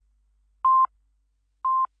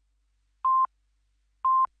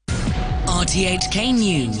RTHK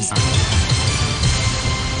News.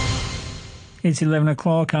 It's 11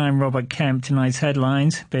 o'clock. I'm Robert Kemp. Tonight's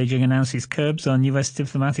headlines. Beijing announces curbs on US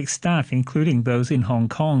diplomatic staff, including those in Hong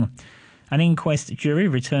Kong. An inquest jury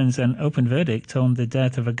returns an open verdict on the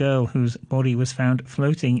death of a girl whose body was found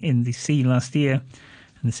floating in the sea last year.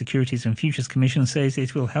 And the Securities and Futures Commission says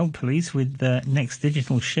it will help police with their next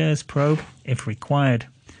digital shares probe if required.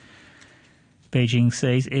 Beijing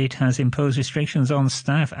says it has imposed restrictions on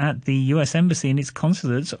staff at the US Embassy and its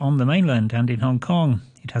consulates on the mainland and in Hong Kong.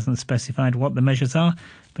 It hasn't specified what the measures are,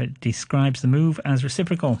 but describes the move as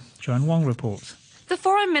reciprocal. Joanne Wong reports. The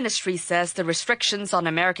Foreign Ministry says the restrictions on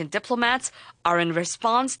American diplomats are in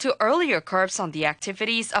response to earlier curbs on the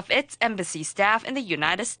activities of its embassy staff in the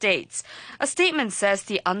United States. A statement says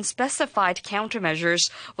the unspecified countermeasures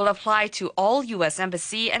will apply to all U.S.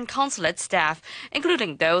 embassy and consulate staff,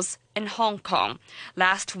 including those in Hong Kong.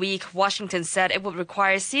 Last week, Washington said it would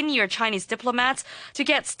require senior Chinese diplomats to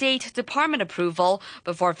get State Department approval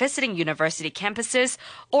before visiting university campuses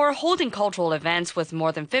or holding cultural events with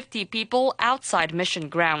more than 50 people outside mission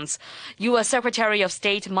grounds. U.S. Secretary of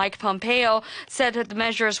State Mike Pompeo said that the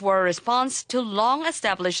measures were a response to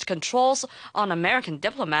long-established controls on American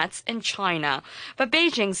diplomats in China. But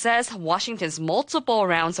Beijing says Washington's multiple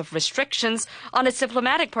rounds of restrictions on its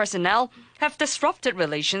diplomatic personnel have disrupted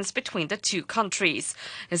relations between the two countries.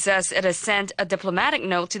 It says it has sent a diplomatic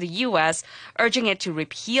note to the U.S. urging it to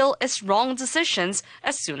repeal its wrong decisions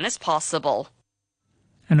as soon as possible.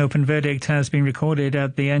 An open verdict has been recorded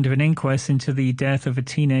at the end of an inquest into the death of a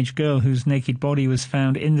teenage girl whose naked body was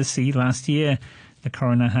found in the sea last year. The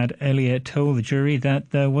coroner had earlier told the jury that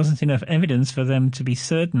there wasn't enough evidence for them to be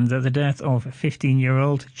certain that the death of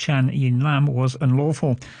 15-year-old Chan Yin Lam was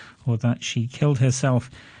unlawful or that she killed herself.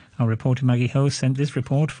 Our reporter Maggie Ho sent this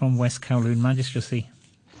report from West Kowloon Magistracy.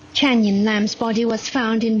 Chan Yin Lam's body was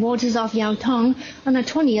found in waters off Yau Tong on the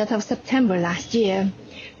 20th of September last year.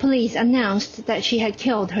 Police announced that she had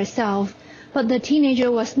killed herself, but the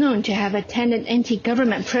teenager was known to have attended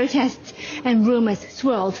anti-government protests, and rumors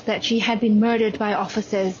swirled that she had been murdered by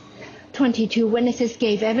officers. 22 witnesses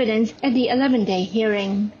gave evidence at the 11-day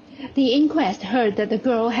hearing. The inquest heard that the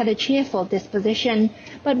girl had a cheerful disposition,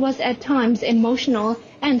 but was at times emotional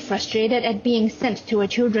and frustrated at being sent to a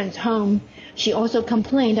children's home. She also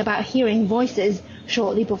complained about hearing voices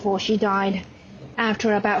shortly before she died.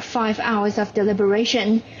 After about 5 hours of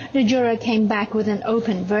deliberation, the juror came back with an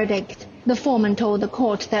open verdict. The foreman told the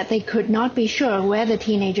court that they could not be sure where the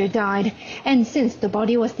teenager died, and since the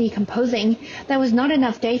body was decomposing, there was not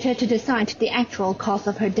enough data to decide the actual cause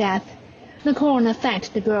of her death. The coroner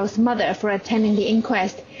thanked the girl's mother for attending the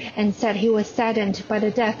inquest and said he was saddened by the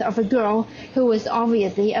death of a girl who was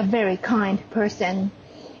obviously a very kind person.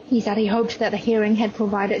 He said he hoped that the hearing had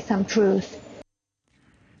provided some truth.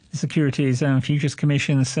 The Securities and Futures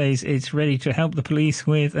Commission says it's ready to help the police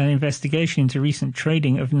with an investigation into recent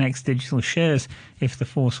trading of Next Digital shares if the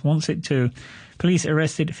force wants it to. Police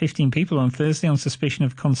arrested 15 people on Thursday on suspicion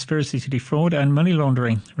of conspiracy to defraud and money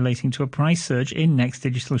laundering relating to a price surge in Next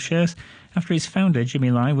Digital shares after its founder,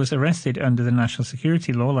 Jimmy Lai, was arrested under the national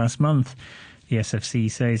security law last month. The SFC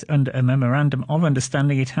says under a memorandum of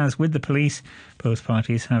understanding it has with the police, both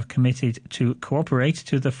parties have committed to cooperate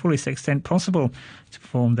to the fullest extent possible to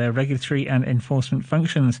perform their regulatory and enforcement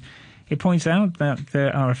functions. It points out that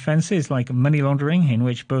there are offences like money laundering in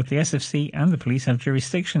which both the SFC and the police have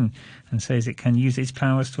jurisdiction, and says it can use its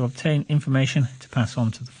powers to obtain information to pass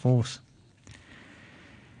on to the force.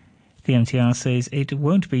 The MTR says it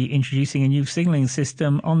won't be introducing a new signalling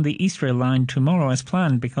system on the East Rail line tomorrow as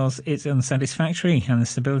planned because it's unsatisfactory and the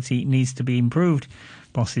stability needs to be improved.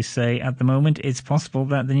 Bosses say at the moment it's possible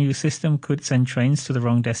that the new system could send trains to the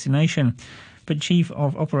wrong destination. But Chief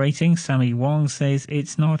of Operating Sammy Wong says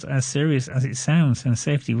it's not as serious as it sounds and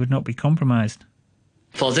safety would not be compromised.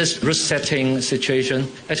 For this route setting situation,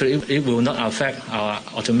 actually it will not affect our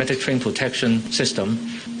automatic train protection system.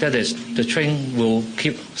 That is, the train will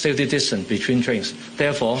keep safety distance between trains.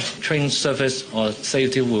 Therefore, train service or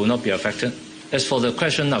safety will not be affected. As for the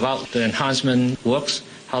question about the enhancement works,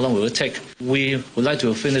 how long will it take? We would like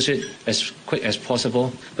to finish it as quick as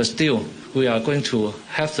possible, but still we are going to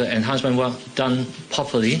have the enhancement work done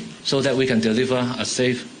properly so that we can deliver a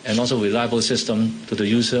safe and also reliable system to the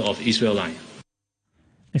user of East Rail Line.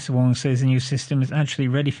 Mr. Wong says the new system is actually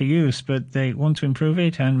ready for use, but they want to improve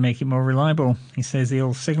it and make it more reliable. He says the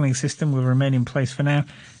old signalling system will remain in place for now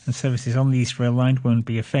and services on the East Rail Line won't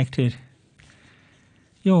be affected.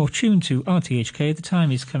 You're tuned to RTHK. The time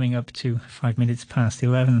is coming up to 5 minutes past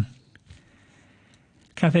 11.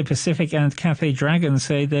 Cathay Pacific and Cathay Dragon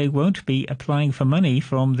say they won't be applying for money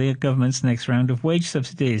from the government's next round of wage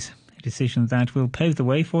subsidies. a decision that will pave the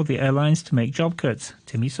way for the airlines to make job cuts.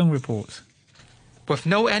 Timmy Sung reports. With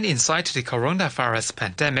no end in sight to the coronavirus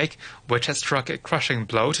pandemic, which has struck a crushing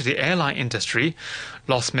blow to the airline industry,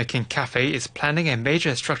 loss-making Cathay is planning a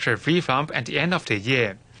major structural revamp at the end of the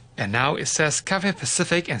year. And now it says Cathay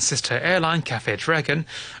Pacific and sister airline Cathay Dragon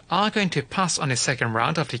are going to pass on a second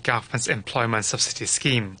round of the government's employment subsidy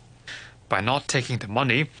scheme. By not taking the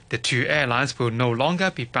money, the two airlines will no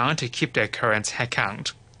longer be bound to keep their current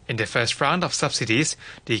headcount. In the first round of subsidies,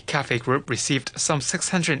 the Cathay Group received some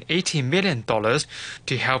 $680 million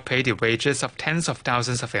to help pay the wages of tens of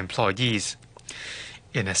thousands of employees.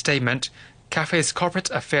 In a statement, Cathay's Corporate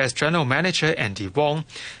Affairs General Manager Andy Wong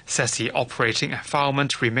says the operating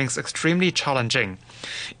environment remains extremely challenging,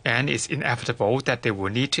 and it's inevitable that they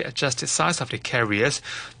will need to adjust the size of the carriers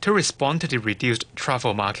to respond to the reduced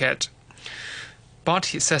travel market. But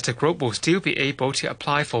he says the group will still be able to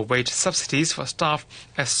apply for wage subsidies for staff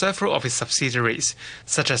at several of its subsidiaries,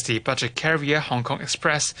 such as the budget carrier Hong Kong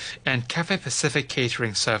Express and Cathay Pacific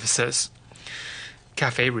Catering Services.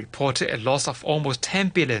 Cathay reported a loss of almost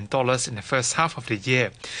 $10 billion in the first half of the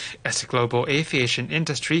year, as the global aviation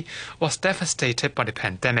industry was devastated by the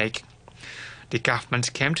pandemic. The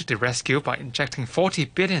government came to the rescue by injecting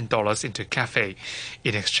 $40 billion into Cathay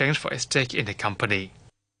in exchange for a stake in the company.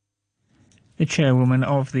 The chairwoman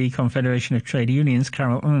of the Confederation of Trade Unions,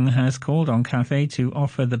 Carol Ng, has called on Cathay to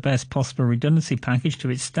offer the best possible redundancy package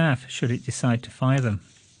to its staff should it decide to fire them.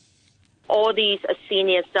 All these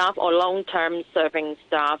senior staff or long-term serving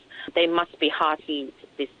staff, they must be hard hit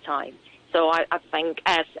this time. So I think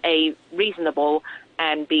as a reasonable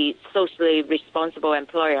and be socially responsible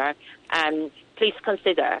employer, please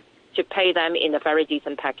consider to pay them in a very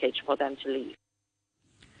decent package for them to leave.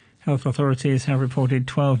 Health authorities have reported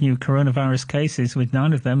 12 new coronavirus cases, with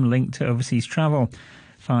 9 of them linked to overseas travel.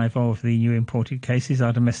 5 of the new imported cases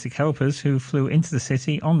are domestic helpers who flew into the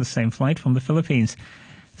city on the same flight from the Philippines.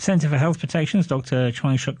 The Centre for Health Protection's Dr.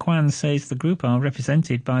 Chuang Shuk Kwan says the group are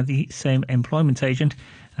represented by the same employment agent,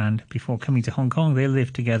 and before coming to Hong Kong, they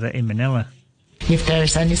lived together in Manila. If there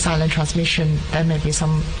is any silent transmission, there may be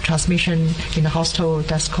some transmission in the hostel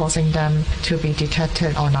that's causing them to be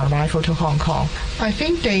detected on arrival to Hong Kong. I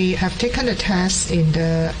think they have taken the test in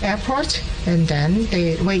the airport and then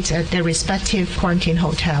they wait at their respective quarantine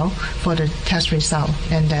hotel for the test result,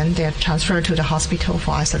 and then they're transferred to the hospital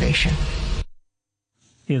for isolation.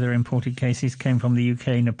 The other imported cases came from the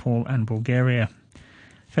UK, Nepal and Bulgaria.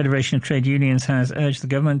 Federation of Trade Unions has urged the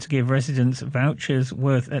government to give residents vouchers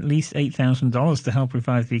worth at least $8,000 to help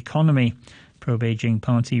revive the economy. Pro-Beijing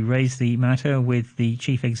party raised the matter with the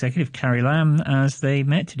Chief Executive Carrie Lam as they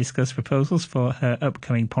met to discuss proposals for her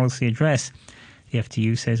upcoming policy address. The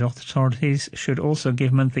FTU says authorities should also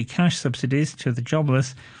give monthly cash subsidies to the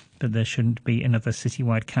jobless, but there shouldn't be another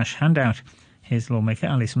citywide cash handout. Here's lawmaker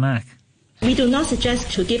Alice Mack. We do not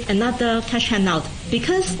suggest to give another cash handout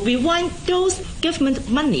because we want those government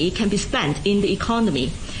money can be spent in the economy.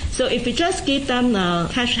 So if we just give them a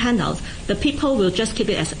cash handout, the people will just keep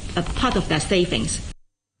it as a part of their savings.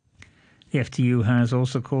 The FTU has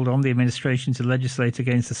also called on the administration to legislate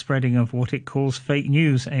against the spreading of what it calls fake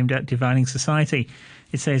news aimed at dividing society.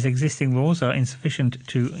 It says existing laws are insufficient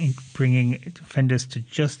to bringing offenders to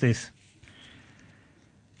justice.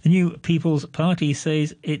 The New People's Party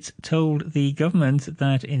says it's told the government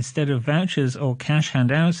that instead of vouchers or cash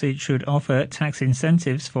handouts, it should offer tax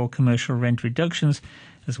incentives for commercial rent reductions,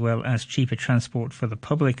 as well as cheaper transport for the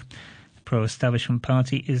public. The pro-establishment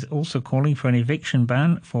party is also calling for an eviction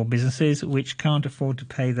ban for businesses which can't afford to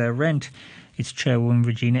pay their rent. Its chairwoman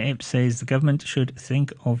Regina Ip says the government should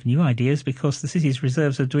think of new ideas because the city's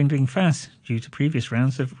reserves are dwindling fast due to previous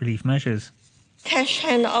rounds of relief measures. Cash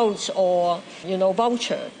handouts or,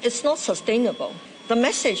 voucher, it's not sustainable. The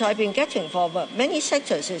message I've been getting from many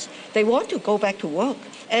sectors is they want to go back to work.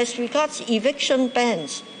 As regards eviction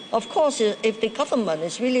bans, of course, if the government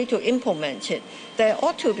is really to implement it, there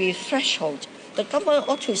ought to be a threshold. The government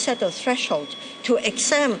ought to set a threshold to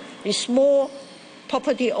exempt the small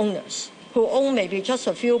property owners who own maybe just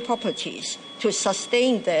a few properties to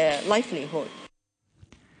sustain their livelihood.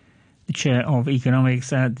 The Chair of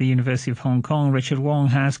Economics at the University of Hong Kong, Richard Wong,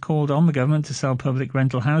 has called on the government to sell public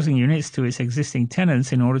rental housing units to its existing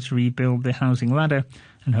tenants in order to rebuild the housing ladder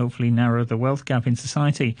and hopefully narrow the wealth gap in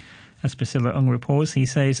society. As Priscilla Ung reports, he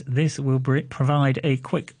says this will provide a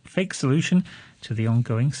quick fix solution to the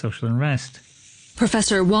ongoing social unrest.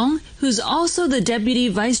 Professor Wong, who's also the Deputy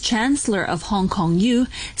Vice-Chancellor of Hong Kong U,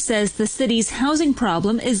 says the city's housing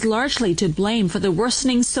problem is largely to blame for the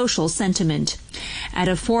worsening social sentiment. At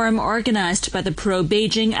a forum organized by the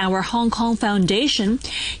pro-Beijing Our Hong Kong Foundation,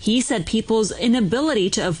 he said people's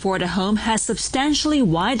inability to afford a home has substantially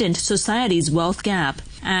widened society's wealth gap.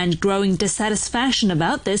 And growing dissatisfaction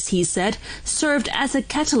about this, he said, served as a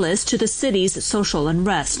catalyst to the city's social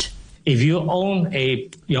unrest. If you own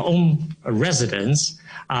your own residence,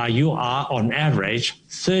 you are on average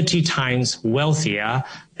 30 times wealthier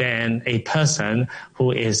than a person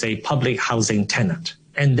who is a public housing tenant.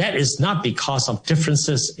 And that is not because of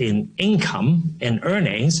differences in income and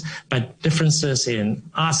earnings, but differences in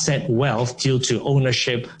asset wealth due to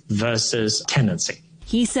ownership versus tenancy.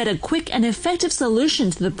 He said a quick and effective solution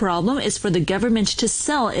to the problem is for the government to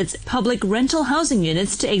sell its public rental housing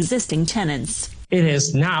units to existing tenants. It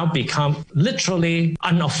has now become literally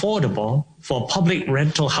unaffordable for public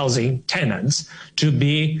rental housing tenants to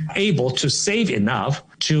be able to save enough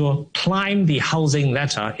to climb the housing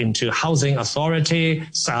ladder into housing authority,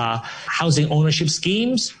 housing ownership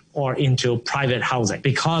schemes, or into private housing,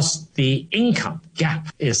 because the income gap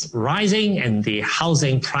is rising and the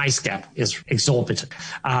housing price gap is exorbitant.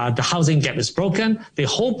 The housing gap is broken. The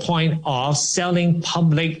whole point of selling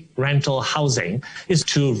public rental housing is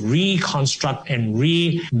to reconstruct and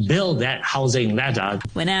rebuild that housing ladder.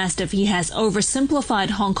 When asked if he has oversimplified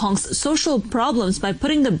Hong Kong's social problems by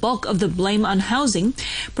putting the bulk of the blame on housing,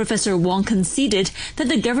 Professor Wong conceded that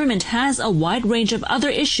the government has a wide range of other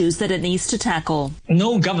issues that it needs to tackle.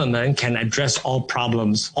 No government can address all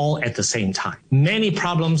problems all at the same time. Many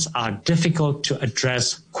problems are difficult to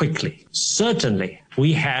address quickly. Certainly,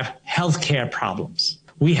 we have healthcare problems.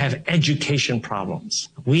 We have education problems.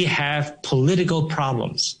 We have political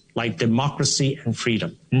problems like democracy and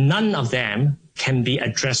freedom. None of them can be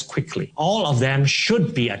addressed quickly. All of them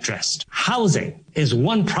should be addressed. Housing is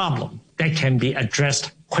one problem that can be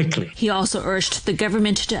addressed quickly. He also urged the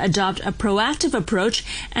government to adopt a proactive approach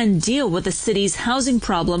and deal with the city's housing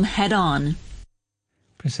problem head-on.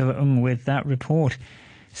 Priscilla Ung with that report.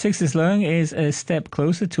 Sixtus Leung is a step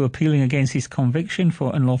closer to appealing against his conviction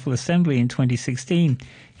for unlawful assembly in 2016.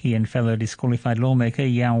 He and fellow disqualified lawmaker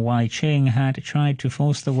Yau Wai-ching had tried to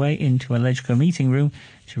force their way into a LegCo meeting room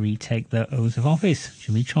to retake their oaths of office.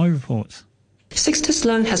 Jimmy Choi reports. Sixtus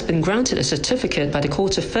Leung has been granted a certificate by the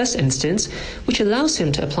Court of First Instance, which allows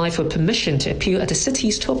him to apply for permission to appeal at the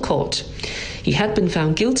city's top court. He had been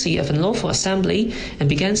found guilty of unlawful assembly and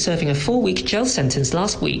began serving a 4-week jail sentence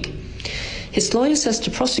last week. His lawyer says the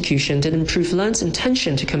prosecution didn't prove Leung's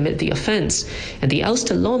intention to commit the offence, and the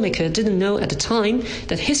ousted lawmaker didn't know at the time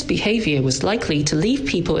that his behaviour was likely to leave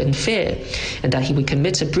people in fear and that he would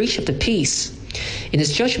commit a breach of the peace. In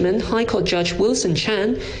his judgment, High Court Judge Wilson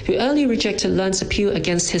Chan, who earlier rejected Leung's appeal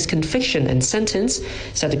against his conviction and sentence,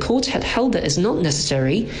 said the court had held that it is not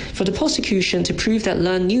necessary for the prosecution to prove that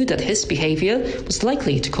Leung knew that his behaviour was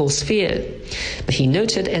likely to cause fear. But he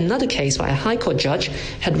noted another case by a High Court judge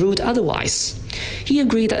had ruled otherwise. He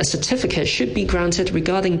agreed that a certificate should be granted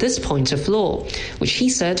regarding this point of law, which he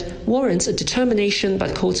said warrants a determination by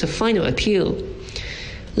the Court of Final Appeal.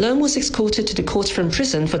 Leung was escorted to the court from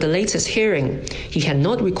prison for the latest hearing. He had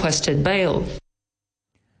not requested bail.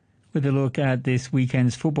 With a look at this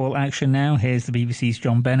weekend's football action now, here's the BBC's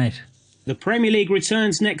John Bennett. The Premier League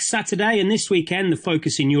returns next Saturday, and this weekend the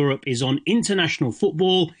focus in Europe is on international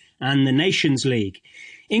football and the Nations League.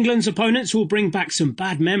 England's opponents will bring back some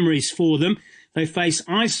bad memories for them. They face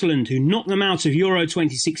Iceland, who knocked them out of Euro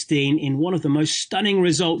 2016 in one of the most stunning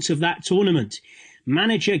results of that tournament.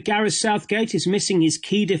 Manager Gareth Southgate is missing his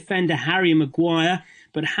key defender Harry Maguire,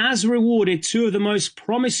 but has rewarded two of the most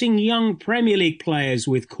promising young Premier League players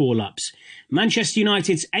with call-ups. Manchester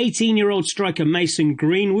United's 18-year-old striker Mason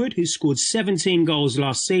Greenwood, who scored 17 goals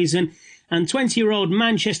last season, and 20-year-old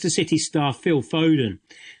Manchester City star Phil Foden.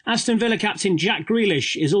 Aston Villa captain Jack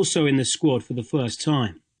Grealish is also in the squad for the first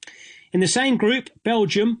time. In the same group,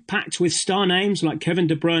 Belgium, packed with star names like Kevin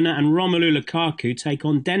De Bruyne and Romelu Lukaku, take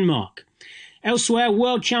on Denmark. Elsewhere,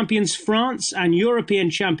 world champions France and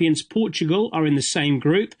European champions Portugal are in the same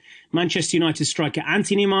group. Manchester United striker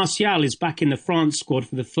Anthony Martial is back in the France squad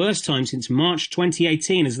for the first time since March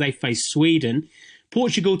 2018 as they face Sweden.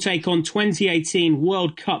 Portugal take on 2018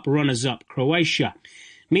 World Cup runners-up Croatia.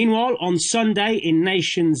 Meanwhile, on Sunday in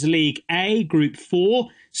Nations League A, Group 4,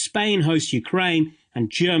 Spain host Ukraine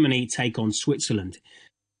and Germany take on Switzerland.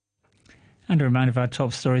 And a reminder of our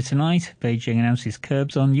top story tonight. Beijing announces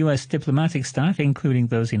curbs on US diplomatic staff, including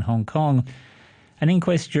those in Hong Kong. An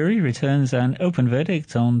inquest jury returns an open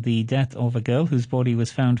verdict on the death of a girl whose body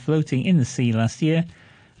was found floating in the sea last year.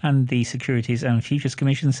 And the Securities and Futures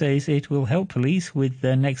Commission says it will help police with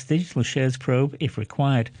their next digital shares probe if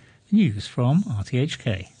required. News from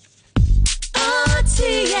RTHK.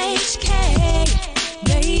 RTHK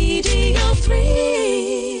Radio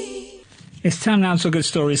 3. It's time now to look at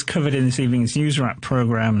stories covered in this evening's News Wrap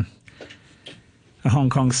programme. A Hong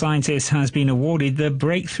Kong scientist has been awarded the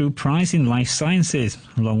Breakthrough Prize in Life Sciences,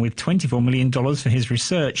 along with $24 million for his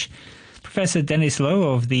research. Professor Dennis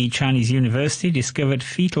Low of the Chinese University discovered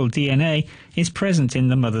fetal DNA is present in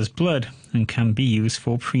the mother's blood and can be used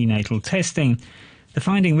for prenatal testing. The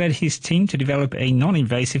finding led his team to develop a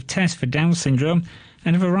non-invasive test for Down syndrome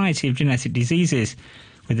and a variety of genetic diseases,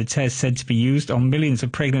 with the test said to be used on millions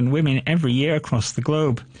of pregnant women every year across the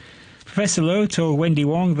globe. Professor Low told Wendy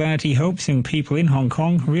Wong that he hopes young people in Hong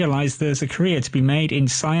Kong realise there's a career to be made in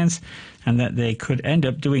science and that they could end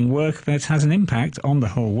up doing work that has an impact on the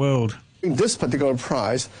whole world. This particular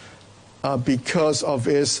prize, because of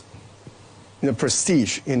its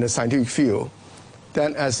prestige in the scientific field,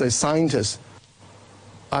 then as a scientist,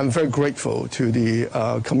 I'm very grateful to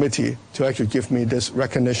the committee to actually give me this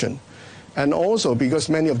recognition. And also because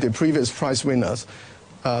many of the previous prize winners,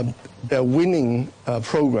 their winning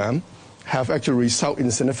program have actually resulted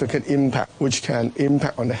in significant impact, which can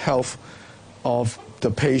impact on the health of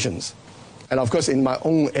the patients. And of course, in my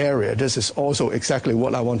own area, this is also exactly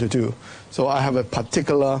what I want to do. So I have a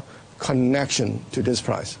particular connection to this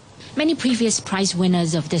prize. Many previous prize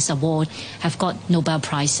winners of this award have got Nobel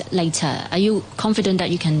Prize later. Are you confident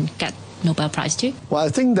that you can get Nobel Prize too? Well, I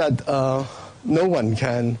think that no one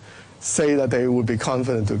can say that they would be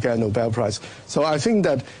confident to get Nobel Prize. So I think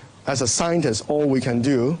that as a scientist, all we can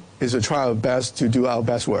do is to try our best to do our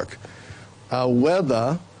best work.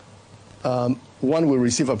 Whether one will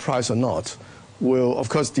receive a prize or not will, of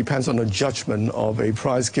course, depends on the judgment of a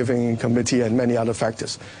prize-giving committee and many other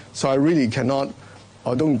factors. So I really cannot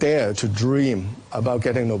or don't dare to dream about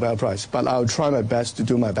getting Nobel Prize, but I'll try my best to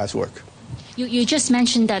do my best work. You just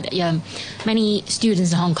mentioned that many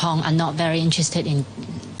students in Hong Kong are not very interested in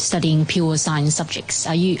studying pure science subjects.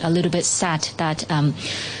 Are you a little bit sad that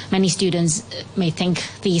many students may think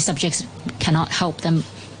these subjects cannot help them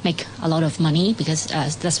make a lot of money because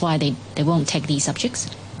that's why they won't take these subjects?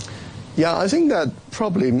 Yeah, I think that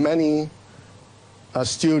probably many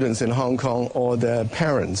students in Hong Kong or their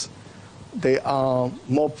parents, they are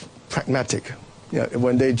more pragmatic.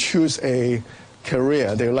 When they choose a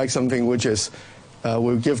career, they like something which is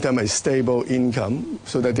will give them a stable income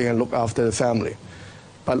so that they can look after the family.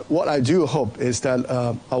 But what I do hope is that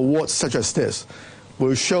awards such as this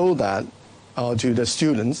will show that to the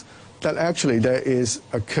students that actually there is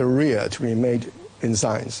a career to be made in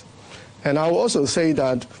science. And I will also say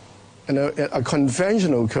that a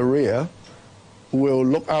conventional career will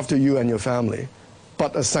look after you and your family.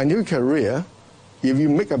 But a scientific career, if you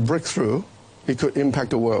make a breakthrough, it could impact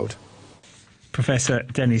the world. Professor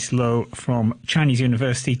Dennis Low from Chinese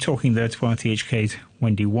University talking there to RTHK's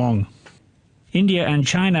Wendy Wong. India and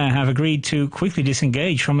China have agreed to quickly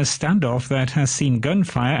disengage from a standoff that has seen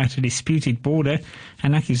gunfire at a disputed border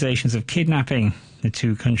and accusations of kidnapping. The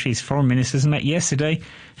two countries' foreign ministers met yesterday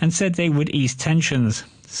and said they would ease tensions.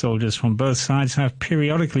 Soldiers from both sides have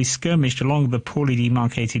periodically skirmished along the poorly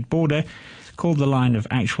demarcated border, called the Line of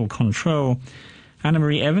Actual Control.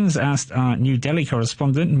 Anna-Marie Evans asked our New Delhi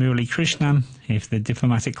correspondent, Murali Krishnan, if the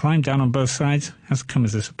diplomatic climb down on both sides has come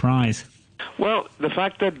as a surprise. Well, the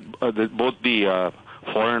fact that both the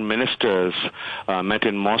foreign ministers met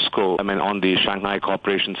in Moscow, on the Shanghai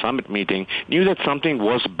Cooperation Summit meeting, knew that something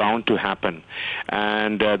was bound to happen.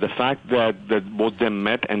 And the fact that both them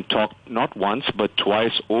met and talked not once but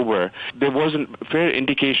twice over, there was a fair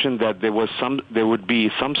indication that there would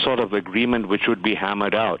be some sort of agreement which would be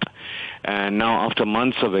hammered out. And now, after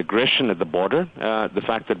months of aggression at the border, the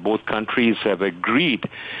fact that both countries have agreed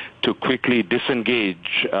to quickly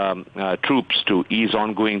disengage troops to ease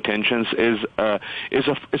ongoing tensions is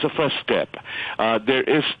a first step. There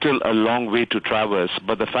is still a long way to traverse,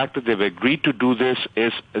 but the fact that they've agreed to do this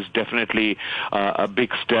is definitely a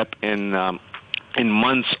big step in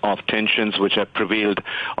months of tensions which have prevailed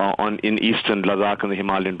in eastern Ladakh and the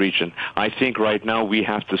Himalayan region. I think right now we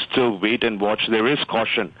have to still wait and watch. There is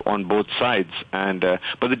caution on both sides,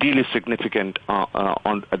 but the deal is significant at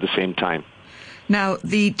the same time. Now,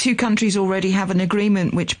 the two countries already have an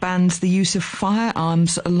agreement which bans the use of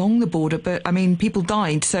firearms along the border, but, people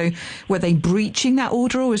died. So were they breaching that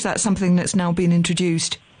order, or is that something that's now been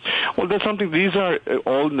introduced? Well, there's something. These are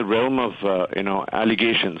all in the realm of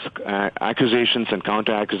allegations, accusations, and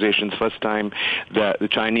counter-accusations. First time, the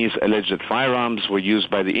Chinese alleged that firearms were used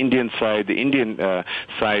by the Indian side. The Indian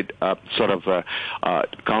side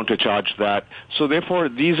countercharged that. So therefore,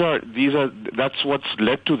 that's what's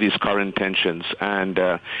led to these current tensions. And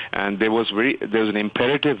there was an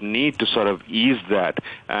imperative need to sort of ease that.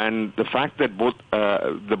 And the fact that both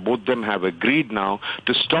them have agreed now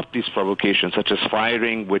to stop these provocations, such as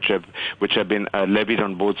firing, which have been levied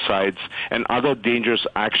on both sides, and other dangerous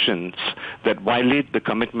actions that violate the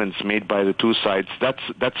commitments made by the two sides.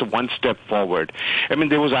 That's a one step forward. I mean,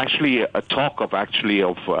 there was actually a talk of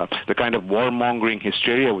the kind of warmongering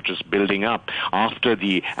hysteria which was building up after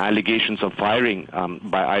the allegations of firing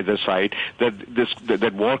by either side,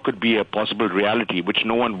 that war could be a possible reality, which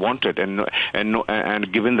no one wanted,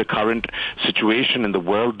 and given the current situation in the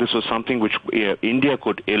world, this was something which India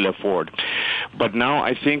could ill afford. But now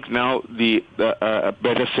I think the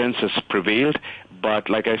better sense has prevailed. But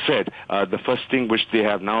like I said, the first thing which they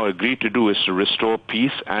have now agreed to do is to restore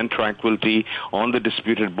peace and tranquility on the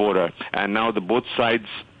disputed border. And now both sides,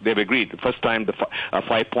 they've agreed. The first time, a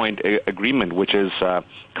 5-point agreement, which is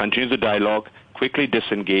continue the dialogue, quickly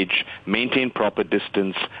disengage, maintain proper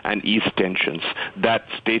distance, and ease tensions. That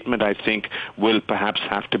statement, I think, will perhaps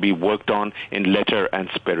have to be worked on in letter and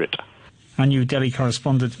spirit. Our New Delhi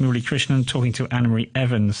correspondent Murali Krishnan talking to Anna-Marie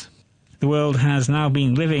Evans. The world has now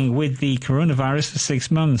been living with the coronavirus for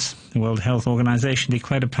 6 months. The World Health Organization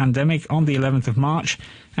declared a pandemic on the 11th of March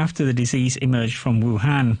after the disease emerged from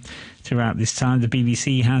Wuhan. Throughout this time, the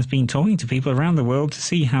BBC has been talking to people around the world to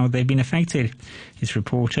see how they've been affected. Its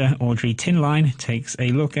reporter Audrey Tinline takes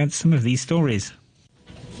a look at some of these stories.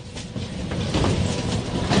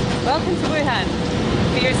 Welcome to Wuhan.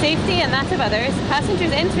 For your safety and that of others,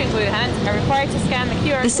 passengers entering Wuhan are required to scan the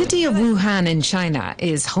QR code. The city of Wuhan in China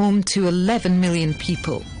is home to 11 million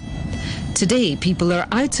people. Today, people are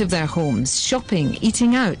out of their homes, shopping,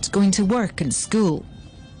 eating out, going to work and school.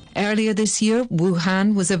 Earlier this year,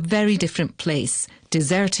 Wuhan was a very different place,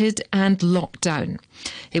 deserted and locked down.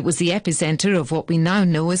 It was the epicenter of what we now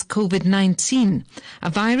know as COVID-19, a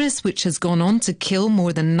virus which has gone on to kill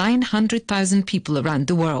more than 900,000 people around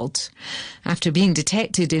the world. After being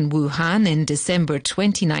detected in Wuhan in December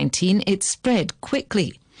 2019, it spread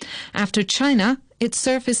quickly. After China, it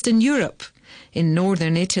surfaced in Europe. In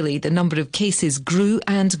northern Italy, the number of cases grew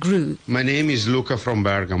and grew. My name is Luca from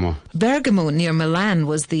Bergamo. Bergamo, near Milan,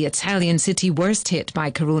 was the Italian city worst hit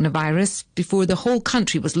by coronavirus before the whole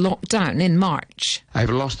country was locked down in March.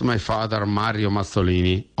 I've lost my father, Mario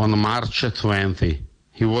Mazzolini, on March 20.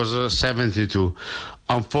 He was 72.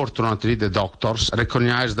 Unfortunately, the doctors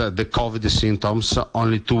recognized the COVID symptoms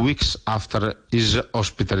only 2 weeks after his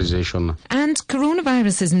hospitalization. And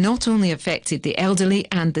coronavirus has not only affected the elderly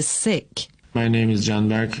and the sick. My name is Jan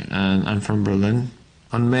Berg, and I'm from Berlin.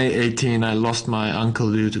 On May 18, I lost my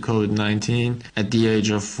uncle due to COVID-19 at the age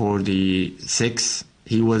of 46.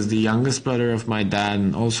 He was the youngest brother of my dad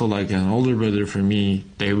and also like an older brother for me.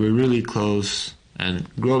 They were really close. And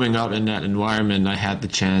growing up in that environment, I had the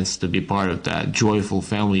chance to be part of that joyful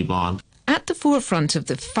family bond. At the forefront of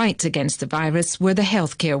the fight against the virus were the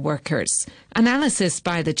healthcare workers. Analysis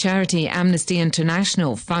by the charity Amnesty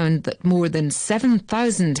International found that more than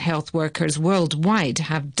 7,000 health workers worldwide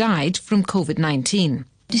have died from COVID-19.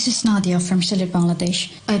 This is Nadia from Shilit,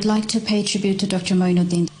 Bangladesh. I'd like to pay tribute to Dr.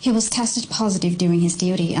 Moinuddin. He was tested positive during his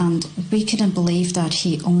duty and we couldn't believe that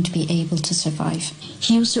he won't be able to survive.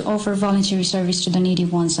 He used to offer voluntary service to the needy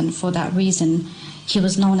ones, and for that reason, he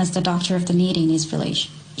was known as the doctor of the needy in his village.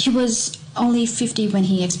 He was only 50 when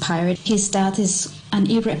he expired. His death is an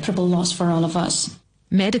irreparable loss for all of us.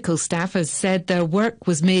 Medical staff have said their work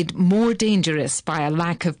was made more dangerous by a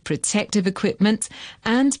lack of protective equipment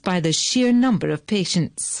and by the sheer number of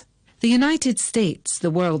patients. The United States, the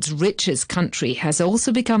world's richest country, has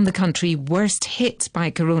also become the country worst hit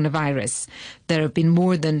by coronavirus. There have been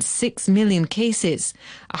more than 6 million cases.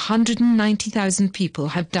 190,000 people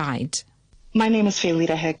have died. My name is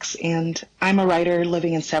Faylita Hicks, and I'm a writer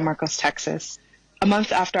living in San Marcos, Texas. A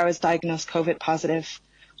month after I was diagnosed COVID positive,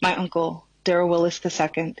 my uncle, Darrell Willis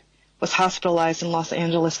II, was hospitalized in Los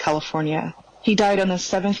Angeles, California. He died on the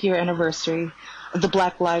 7th year anniversary of the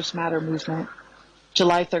Black Lives Matter movement,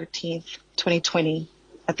 July 13th, 2020,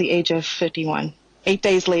 at the age of 51. 8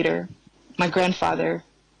 days later, my grandfather,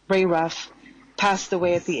 Ray Ruff, passed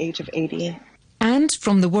away at the age of 80. And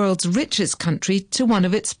from the world's richest country to one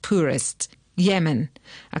of its poorest, Yemen,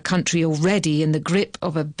 a country already in the grip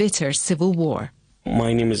of a bitter civil war.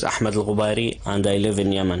 My name is Ahmed Al-Ghubari and I live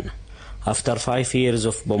in Yemen. After 5 years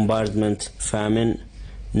of bombardment, famine,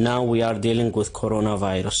 now we are dealing with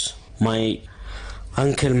coronavirus. my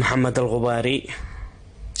uncle Muhammad Al-Ghubari,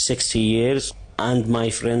 60 years, and my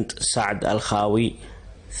friend Saad Al-Khawi,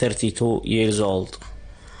 32 years old.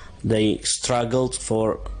 They struggled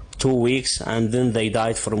for 2 weeks and then they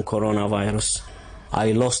died from coronavirus.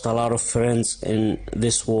 I lost a lot of friends in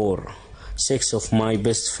this war. 6 of my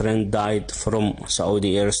best friends died from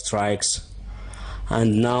Saudi airstrikes.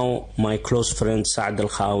 And now my close friend Saad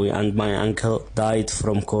Al-Khawi and my uncle died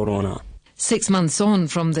from corona. 6 months on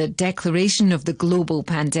from the declaration of the global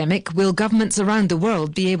pandemic, will governments around the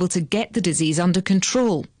world be able to get the disease under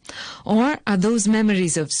control? Or are those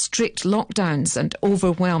memories of strict lockdowns and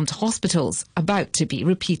overwhelmed hospitals about to be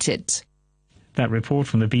repeated? That report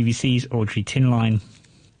from the BBC's Audrey Tinline.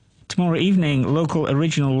 Tomorrow evening, local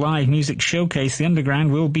original live music showcase The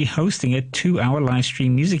Underground will be hosting a 2-hour live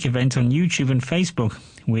stream music event on YouTube and Facebook,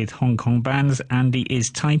 with Hong Kong bands Andy Is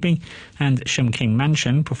Typing and Shum King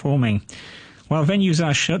Mansion performing. While venues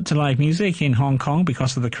are shut to live music in Hong Kong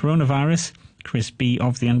because of the coronavirus, Chris B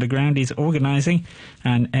of The Underground is organising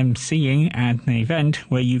and emceeing an event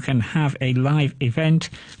where you can have a live event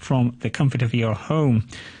from the comfort of your home.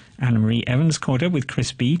 Anna-Marie Evans caught up with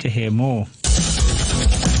Chris B to hear more.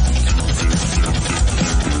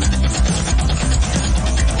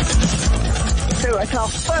 So it's our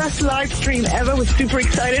first live stream ever. We're super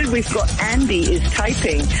excited. We've got Andy Is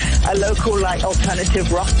Typing, a local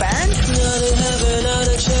alternative rock band.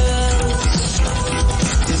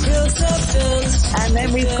 And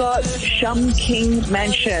then we've got Shum King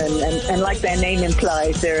Mansion, and like their name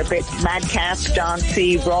implies, they're a bit madcap,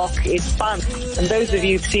 dancey, rock. It's fun. And those of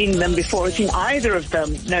you who've seen them before, seen either of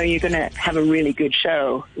them, know you're going to have a really good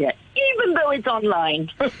show. Yeah. Even though it's online.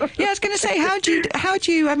 Yeah, I was going to say, how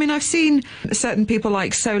do you, I mean, I've seen certain people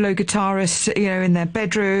like solo guitarists, in their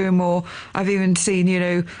bedroom, or I've even seen,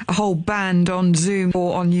 a whole band on Zoom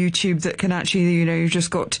or on YouTube that can actually, you've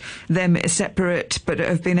just got them separate, but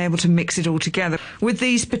have been able to mix it all together. With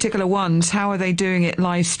these particular ones, how are they doing it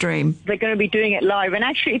live stream? They're going to be doing it live, and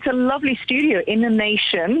actually it's a lovely studio in the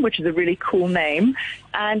Nation, which is a really cool name.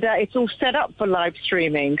 And it's all set up for live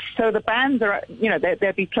streaming. So the bands are,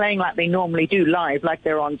 they'll be playing like they normally do live, like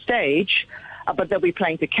they're on stage, but they'll be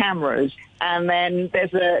playing to cameras. And then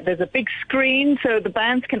there's a big screen, so the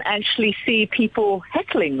bands can actually see people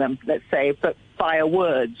heckling them, let's say, but via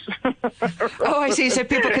words. Oh, I see. So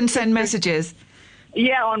people can send messages.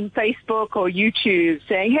 Yeah, on Facebook or YouTube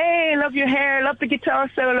saying, hey, love your hair, love the guitar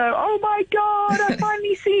solo. Oh, my God, I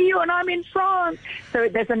finally see you and I'm in France. So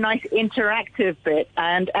there's a nice interactive bit.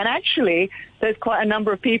 And actually, there's quite a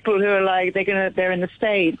number of people who are like, they're in the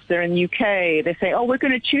States, they're in the UK. They say, oh, we're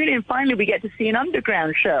going to tune in. Finally, we get to see an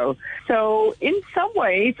underground show. So in some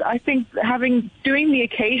ways, I think doing the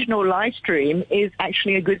occasional live stream is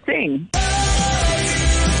actually a good thing.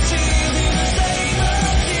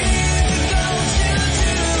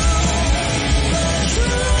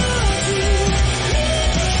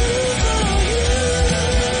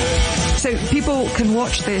 So people can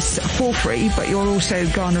watch this for free, but you're also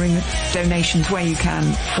garnering donations where you can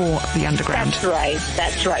for The Underground.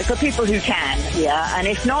 That's right. For people who can, yeah. And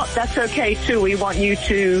if not, that's okay too. We want you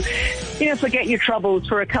to, forget your troubles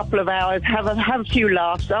for a couple of hours, have a few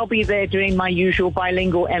laughs. I'll be there doing my usual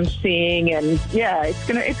bilingual emceeing, and yeah,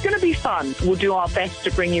 it's gonna be fun. We'll do our best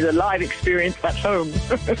to bring you the live experience at home.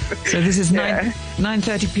 So this is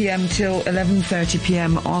 9:30 p.m. till 11:30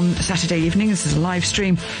 p.m. on Saturday evening. This is a live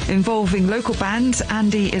stream involving local bands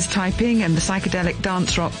Andy Is Typing and the psychedelic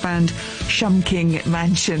dance rock band Shum King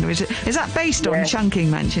Mansion. Is that based on Shum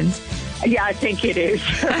King Mansions? Yeah, I think it is.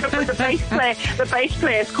 But the bass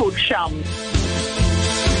player is called Shum.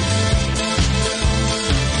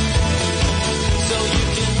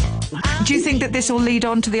 Do you think that this will lead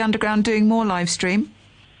on to The Underground doing more live stream?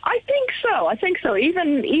 I think so.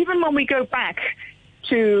 Even when we go back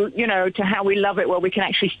to, to how we love it, where we can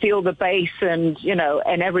actually feel the bass and,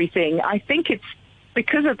 and everything, I think it's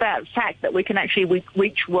because of that fact that we can actually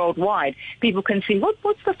reach worldwide. People can see,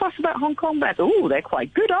 what's the fuss about Hong Kong bands? Oh, they're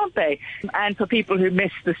quite good, aren't they? And for people who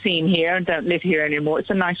miss the scene here and don't live here anymore, it's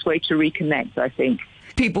a nice way to reconnect, I think.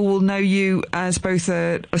 People will know you as both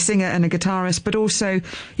a singer and a guitarist, but also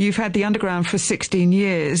you've had The Underground for 16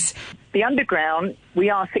 years. The Underground, we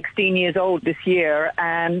are 16 years old this year,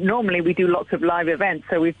 and normally we do lots of live events.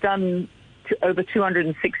 So we've done over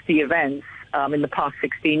 260 events in the past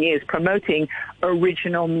 16 years, promoting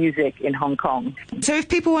original music in Hong Kong. So if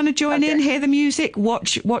people want to join in, hear the music,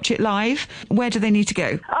 watch it live, where do they need to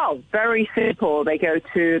go? Oh, very simple. They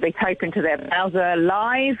type into their browser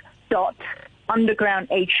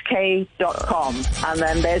live.undergroundhk.com, and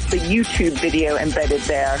then there's the YouTube video embedded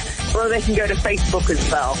there. Or they can go to Facebook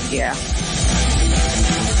as well, yeah.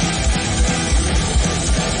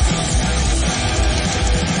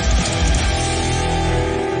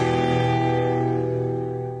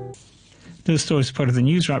 The story is part of the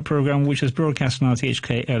News Wrap programme, which was broadcast on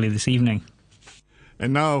RTHK earlier this evening.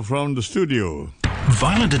 And now from the studio.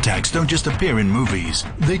 Violent attacks don't just appear in movies.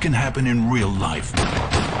 They can happen in real life.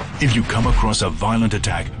 If you come across a violent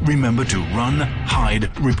attack, remember to run,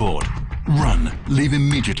 hide, report. Run. Leave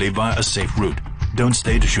immediately via a safe route. Don't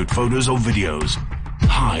stay to shoot photos or videos.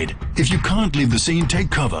 Hide. If you can't leave the scene,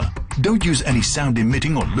 take cover. Don't use any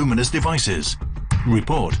sound-emitting or luminous devices.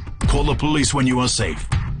 Report. Call the police when you are safe.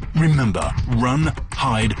 Remember, run,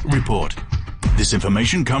 hide, report. This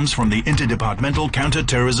information comes from the Interdepartmental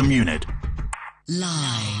Counter-Terrorism Unit.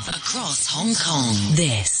 Live across Hong Kong,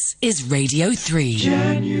 this is Radio 3.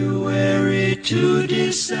 January to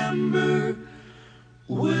December,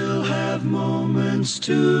 we'll have moments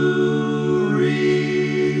to remember.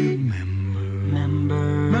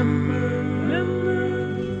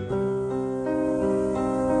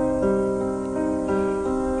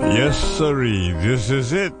 Yes, sirree, this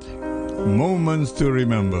is it. Moments to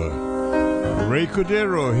remember. Ray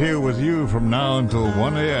Cordero here with you from now until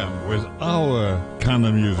 1 a.m. with our kind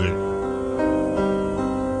of music.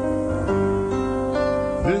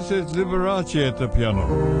 This is Liberace at the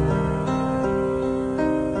piano.